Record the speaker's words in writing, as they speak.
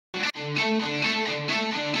When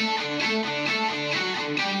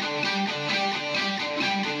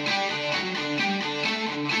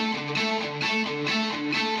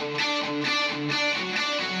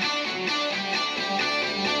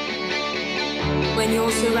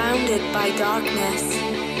you're surrounded by darkness,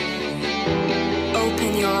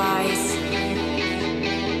 open your eyes.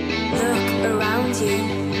 Look around you.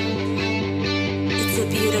 It's a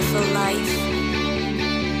beautiful life.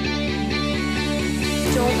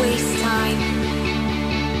 Don't waste time.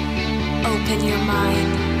 Open your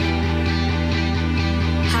mind.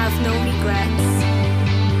 Have no regrets.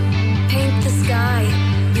 Paint the sky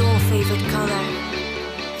your favorite color.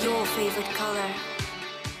 Your favorite color.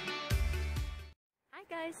 Hi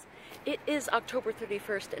guys, it is October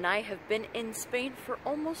 31st and I have been in Spain for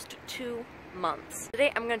almost 2 months.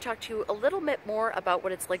 Today I'm going to talk to you a little bit more about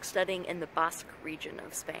what it's like studying in the Basque region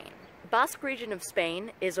of Spain. The Basque region of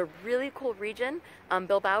Spain is a really cool region.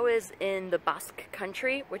 Bilbao is in the Basque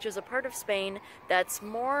country, which is a part of Spain that's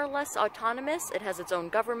more or less autonomous. It has its own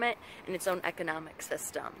government and its own economic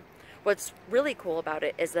system. What's really cool about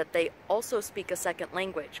it is that they also speak a second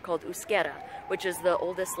language called Euskera, which is the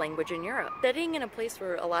oldest language in Europe. Studying in a place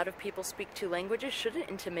where a lot of people speak 2 languages shouldn't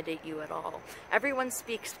intimidate you at all. Everyone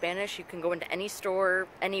speaks Spanish. You can go into any store,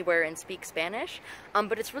 anywhere, and speak Spanish.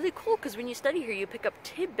 But it's really cool because when you study here, you pick up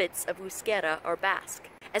tidbits of Euskera or Basque.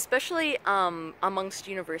 Especially amongst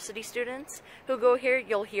university students who go here,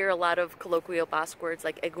 you'll hear a lot of colloquial Basque words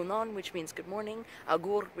like egunon, which means good morning,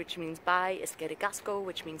 agur, which means bye, eskerrik asko,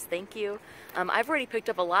 which means thank you. I've already picked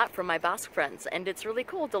up a lot from my Basque friends, and it's really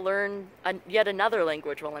cool to learn yet another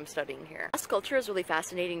language while I'm studying here. Basque culture is really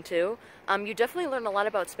fascinating too. You definitely learn a lot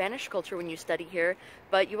about Spanish culture when you study here,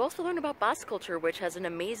 but you also learn about Basque culture, which has an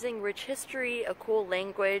amazing, rich history, a cool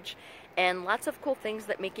language, and lots of cool things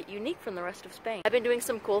that make it unique from the rest of Spain. I've been doing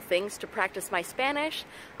some cool things to practice my Spanish.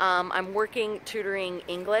 I'm working tutoring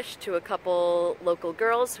English to a couple local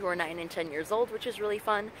girls who are 9 and 10 years old, which is really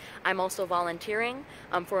fun. I'm also volunteering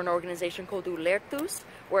for an organization called ILSTU,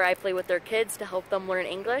 where I play with their kids to help them learn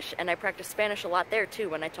English, and I practice Spanish a lot there too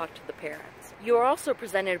when I talk to the parents. You are also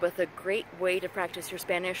presented with a great way to practice your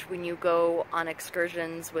Spanish when you go on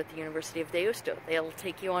excursions with the University of ILSTU. They'll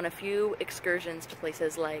take you on a few excursions to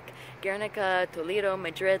places like Guernica, Toledo,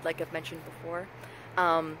 Madrid, like I've mentioned before.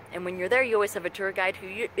 And when you're there, you always have a tour guide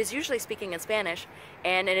who is usually speaking in Spanish.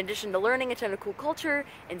 And in addition to learning a ton of cool culture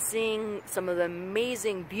and seeing some of the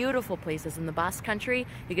amazing, beautiful places in the Basque country,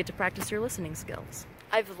 you get to practice your listening skills.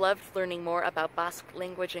 I've loved learning more about Basque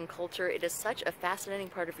language and culture. It is such a fascinating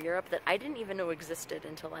part of Europe that I didn't even know existed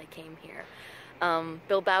until I came here.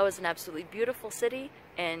 Bilbao is an absolutely beautiful city,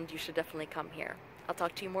 and you should definitely come here. I'll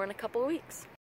talk to you more in a couple of weeks.